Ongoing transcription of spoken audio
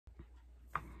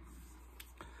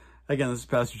Again, this is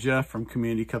Pastor Jeff from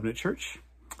Community Covenant Church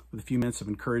with a few minutes of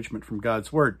encouragement from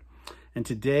God's Word. And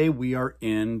today we are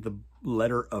in the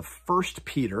letter of 1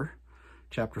 Peter,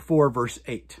 chapter 4, verse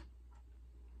 8.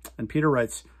 And Peter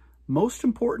writes, "Most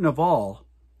important of all,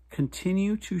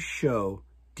 continue to show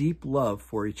deep love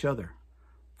for each other,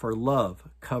 for love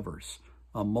covers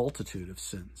a multitude of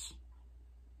sins."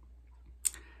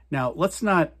 Now, let's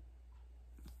not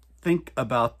think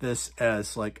about this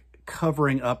as like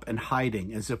covering up and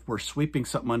hiding, as if we're sweeping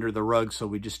something under the rug so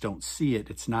we just don't see it.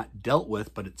 It's not dealt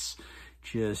with, but it's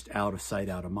just out of sight,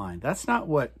 out of mind. That's not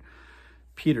what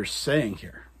Peter's saying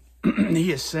here.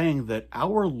 He is saying that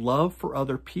our love for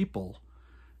other people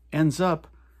ends up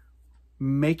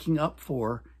making up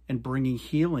for and bringing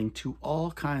healing to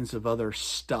all kinds of other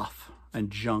stuff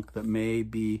and junk that may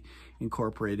be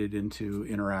incorporated into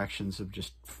interactions of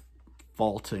just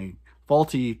faulty,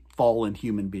 fallen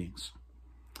human beings.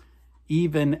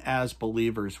 Even as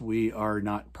believers, we are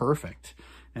not perfect,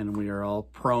 and we are all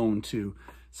prone to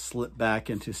slip back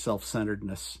into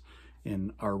self-centeredness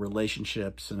in our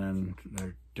relationships and in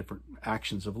our different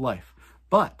actions of life.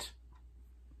 But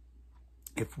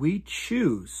if we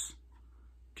choose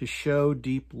to show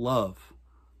deep love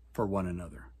for one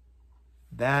another,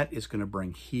 that is going to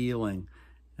bring healing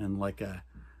and like a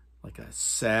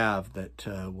salve that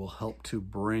will help to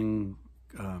bring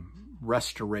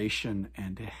restoration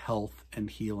and health and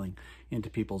healing into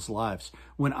people's lives.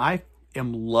 When I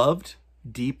am loved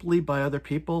deeply by other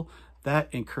people,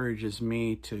 that encourages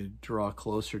me to draw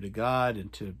closer to God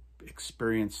and to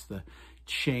experience the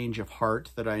change of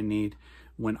heart that I need.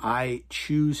 When I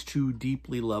choose to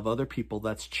deeply love other people,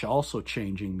 that's also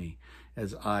changing me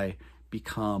as I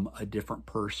become a different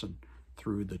person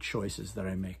through the choices that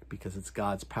I make, because it's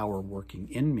God's power working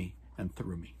in me and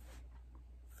through me.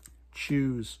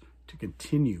 Choose to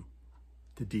continue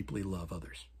to deeply love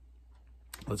others.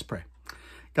 Let's pray.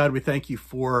 God, we thank you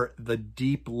for the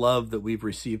deep love that we've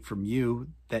received from you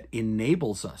that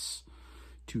enables us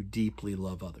to deeply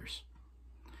love others.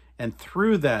 And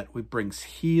through that, it brings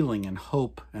healing and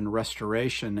hope and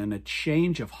restoration and a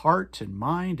change of heart and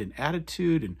mind and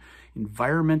attitude and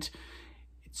environment.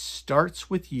 It starts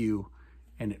with you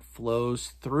and it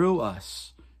flows through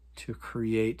us to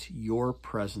create your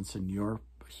presence and your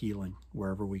healing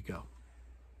wherever we go.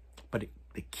 But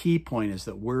the key point is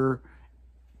that we're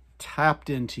tapped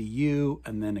into you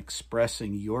and then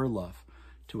expressing your love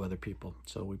to other people.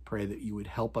 So we pray that you would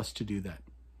help us to do that,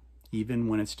 even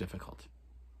when it's difficult.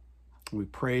 We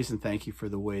praise and thank you for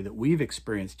the way that we've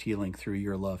experienced healing through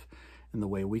your love and the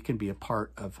way we can be a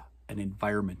part of an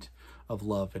environment of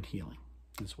love and healing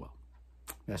as well.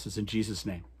 This is in Jesus'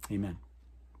 name. Amen.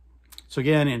 So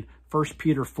again, in 1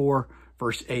 Peter 4,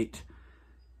 verse 8,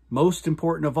 most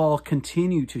important of all,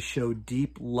 continue to show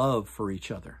deep love for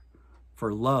each other,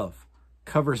 for love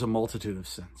covers a multitude of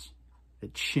sins.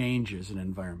 It changes an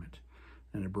environment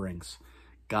and it brings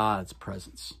God's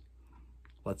presence.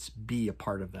 Let's be a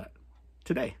part of that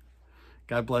today.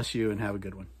 God bless you and have a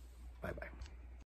good one. Bye-bye.